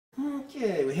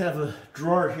Okay, we have a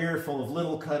drawer here full of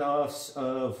little cutoffs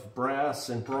of brass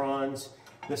and bronze.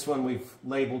 This one we've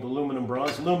labeled aluminum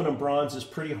bronze. Aluminum bronze is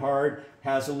pretty hard,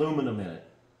 has aluminum in it.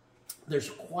 There's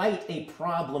quite a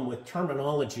problem with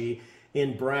terminology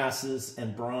in brasses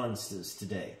and bronzes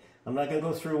today. I'm not going to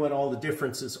go through what all the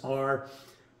differences are,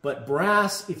 but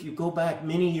brass, if you go back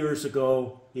many years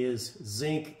ago, is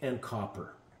zinc and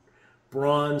copper.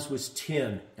 Bronze was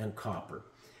tin and copper.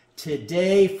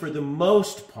 Today, for the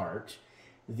most part,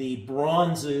 the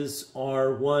bronzes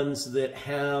are ones that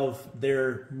have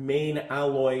their main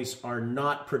alloys are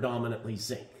not predominantly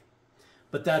zinc.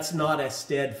 But that's not a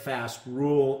steadfast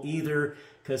rule either,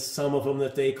 because some of them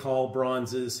that they call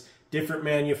bronzes, different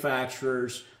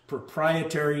manufacturers,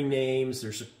 proprietary names,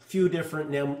 there's a few different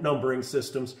numbering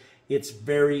systems. It's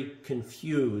very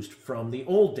confused from the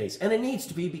old days. And it needs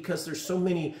to be because there's so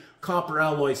many copper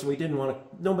alloys, and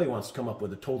nobody wants to come up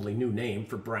with a totally new name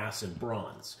for brass and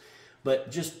bronze.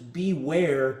 But just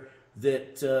beware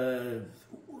that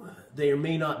they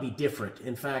may not be different.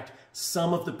 In fact,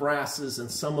 some of the brasses and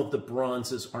some of the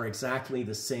bronzes are exactly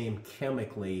the same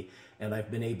chemically, and I've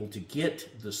been able to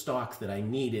get the stock that I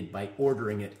needed by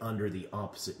ordering it under the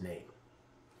opposite name.